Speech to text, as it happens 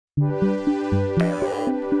So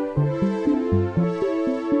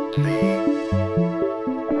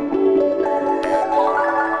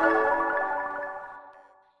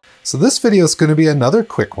this video is going to be another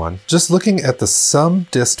quick one, just looking at the Sum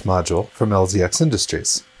Dist module from LZX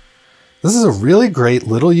Industries. This is a really great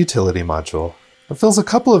little utility module that fills a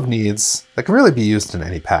couple of needs that can really be used in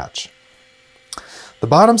any patch. The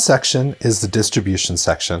bottom section is the distribution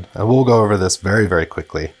section, and we'll go over this very, very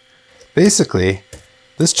quickly. Basically,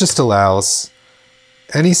 this just allows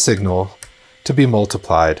any signal to be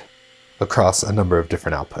multiplied across a number of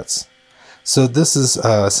different outputs. So this is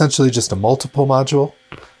essentially just a multiple module.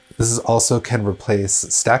 This also can replace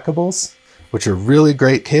stackables, which are really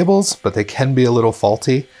great cables, but they can be a little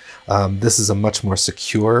faulty. This is a much more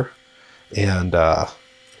secure and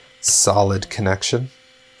solid connection.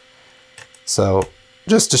 So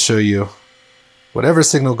just to show you, whatever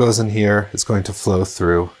signal goes in here is going to flow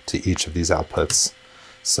through to each of these outputs.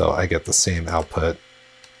 So I get the same output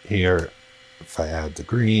here if I add the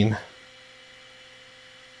green.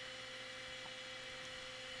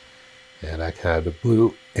 And I can add the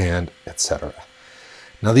blue, and etc.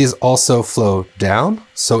 Now these also flow down,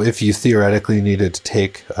 so if you theoretically needed to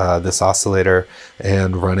take this oscillator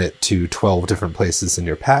and run it to 12 different places in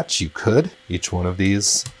your patch, you could. Each one of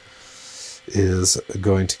these is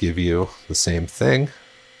going to give you the same thing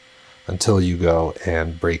until you go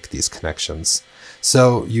and break these connections.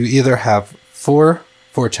 So you either have four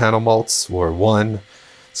 4-channel mults or one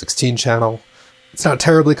 16-channel. It's not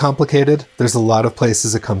terribly complicated. There's a lot of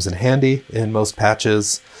places it comes in handy in most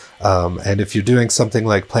patches. And if you're doing something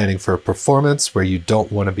like planning for performance where you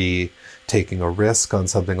don't want to be taking a risk on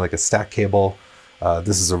something like a stack cable,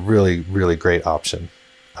 this is a really, really great option.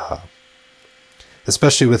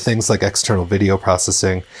 Especially with things like external video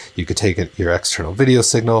processing, you could take your external video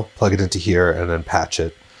signal, plug it into here, and then patch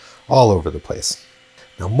it all over the place.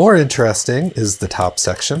 Now, more interesting is the top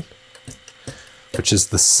section, which is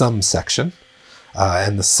the sum section.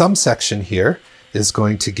 And the sum section here is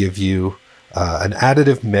going to give you an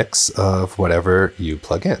additive mix of whatever you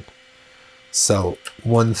plug in. So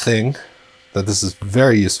one thing that this is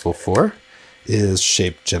very useful for is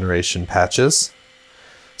shape generation patches.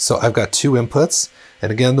 So I've got two inputs,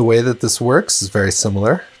 and again, the way that this works is very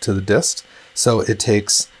similar to the Dist. So it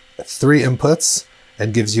takes 3 inputs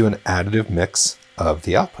and gives you an additive mix of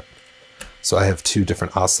the output. So I have 2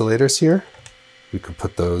 different oscillators here. We could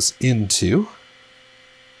put those into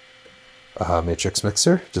matrix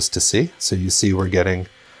mixer just to see. So you see we're getting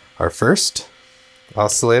our first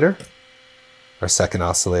oscillator, our second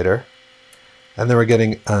oscillator, and then we're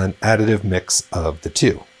getting an additive mix of the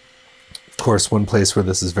 2. Of course, one place where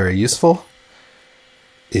this is very useful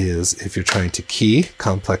is if you're trying to key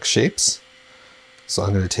complex shapes. So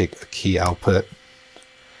I'm going to take a key output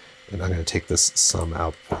and I'm going to take this sum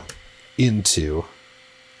output into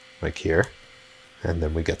like here, and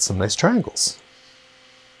then we get some nice triangles.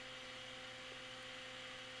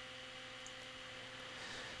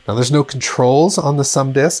 Now there's no controls on the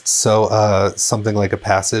sum dist, so something like a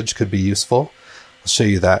passage could be useful. I'll show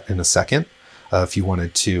you that in a second if you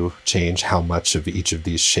wanted to change how much of each of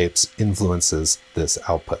these shapes influences this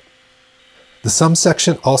output. The sum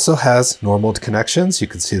section also has normaled connections. You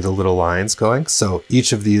can see the little lines going. So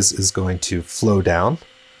each of these is going to flow down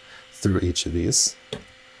through each of these,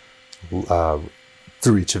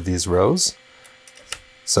 rows.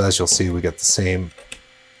 So as you'll see, we get the same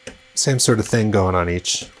sort of thing going on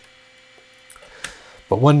each.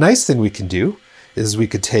 But one nice thing we can do is we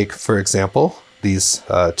could take, for example, these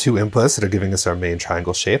 2 inputs that are giving us our main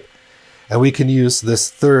triangle shape, and we can use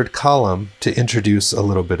this third column to introduce a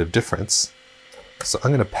little bit of difference. So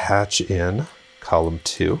I'm going to patch in row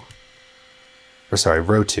 2. I'm going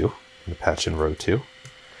to patch in row 2,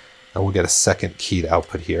 and we'll get a second keyed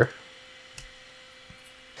output here.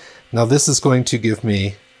 Now this is going to give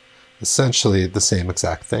me essentially the same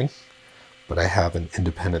exact thing, but I have an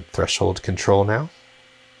independent threshold control now.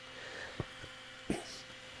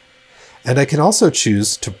 And I can also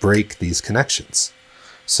choose to break these connections.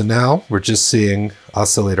 So now we're just seeing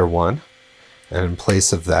oscillator 1, and in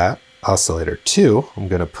place of that, oscillator 2, I'm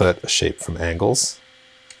going to put a shape from angles.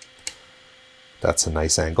 That's a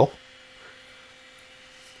nice angle.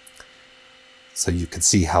 So you can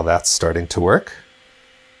see how that's starting to work.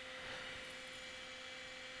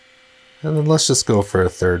 And then let's just go for a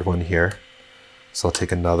third one here. So I'll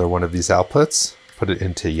take another one of these outputs, put it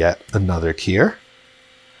into yet another keyer.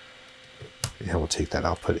 And we'll take that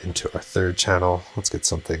output into our third channel. Let's get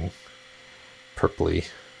something purpley.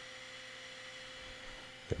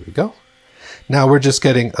 There we go. Now we're just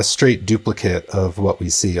getting a straight duplicate of what we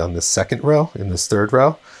see on this second row, in this third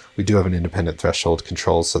row. We do have an independent threshold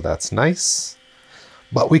control, so that's nice.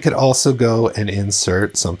 But we could also go and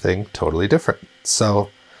insert something totally different. So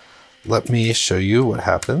let me show you what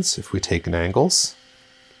happens if we take an angles.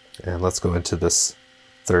 And let's go into this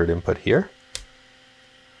third input here.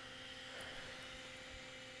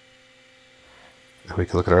 And we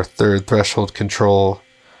can look at our third threshold control.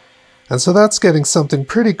 And so that's getting something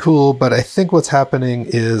pretty cool, but I think what's happening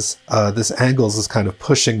is this angles is kind of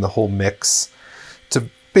pushing the whole mix to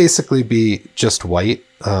basically be just white,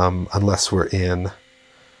 unless we're in,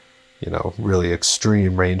 really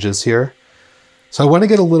extreme ranges here. So I want to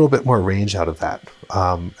get a little bit more range out of that.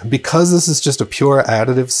 And because this is just a pure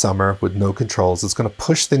additive summer with no controls, it's going to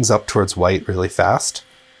push things up towards white really fast.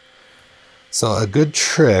 So a good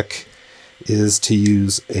trick is to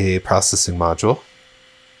use a processing module.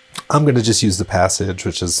 I'm going to just use the passage,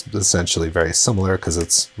 which is essentially very similar because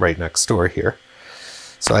it's right next door here.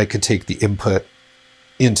 So I could take the input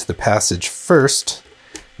into the passage first,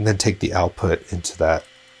 and then take the output into that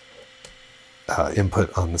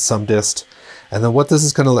input on the sum dist. And then what this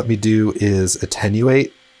is going to let me do is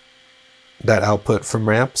attenuate that output from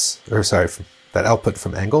ramps, that output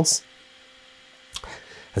from angles.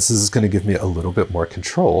 This is going to give me a little bit more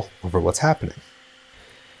control over what's happening.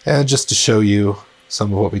 And just to show you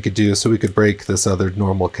some of what we could do, so we could break this other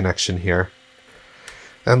normal connection here.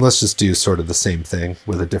 And let's just do sort of the same thing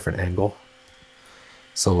with a different angle.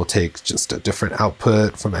 So we'll take just a different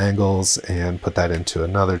output from angles and put that into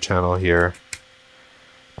another channel here.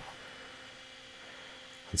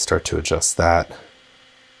 And start to adjust that.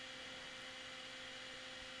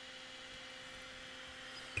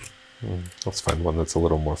 Let's find one that's a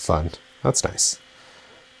little more fun. That's nice.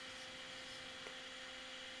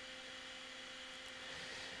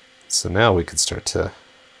 So now we can start to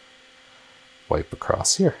wipe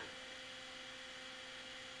across here.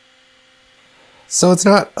 So it's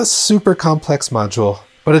not a super complex module,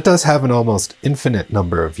 but it does have an almost infinite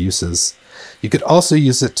number of uses. You could also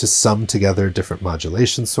use it to sum together different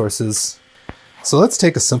modulation sources. So let's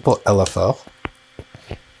take a simple LFO,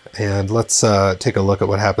 and let's take a look at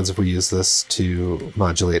what happens if we use this to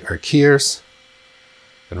modulate our keyers.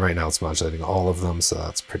 And right now it's modulating all of them, so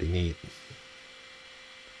that's pretty neat.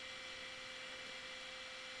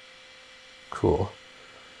 Cool.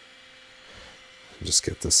 Just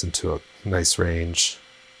get this into a nice range.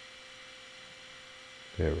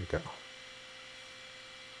 There we go.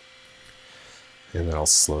 And then I'll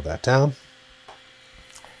slow that down.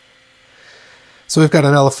 So we've got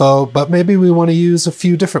an LFO, but maybe we want to use a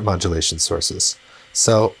few different modulation sources.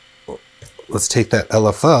 So let's take that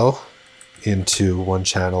LFO into one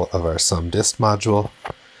channel of our sum dist module.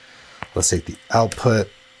 Let's take the output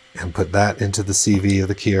and put that into the CV of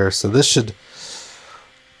the keyer. So this should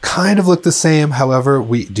kind of look the same. However,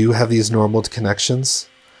 we do have these normaled connections.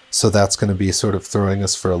 So that's going to be sort of throwing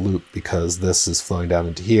us for a loop because this is flowing down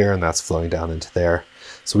into here and that's flowing down into there.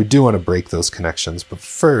 So we do want to break those connections. But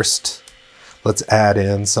first, let's add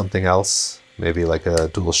in something else, maybe like a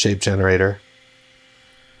dual shape generator.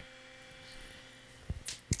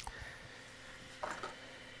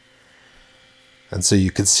 And so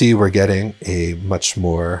you can see we're getting a much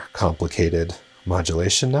more complicated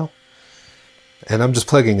modulation now. And I'm just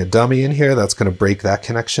plugging a dummy in here that's going to break that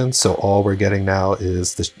connection. So all we're getting now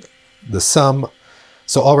is the sum.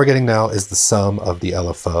 So all we're getting now is the sum of the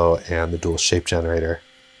LFO and the dual shape generator.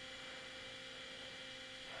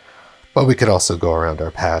 But we could also go around our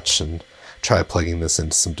patch and try plugging this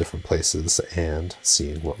into some different places and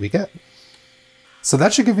seeing what we get. So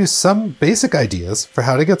that should give you some basic ideas for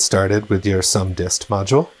how to get started with your sum dist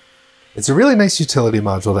module. It's a really nice utility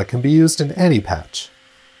module that can be used in any patch.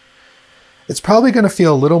 It's probably going to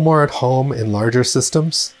feel a little more at home in larger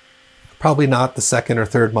systems. Probably not the second or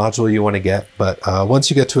third module you want to get, but once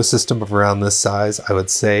you get to a system of around this size, I would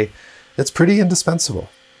say it's pretty indispensable.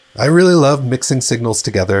 I really love mixing signals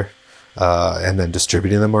together and then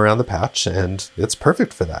distributing them around the patch, and it's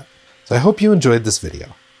perfect for that. So I hope you enjoyed this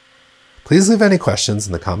video. Please leave any questions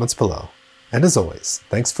in the comments below. And as always,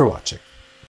 thanks for watching.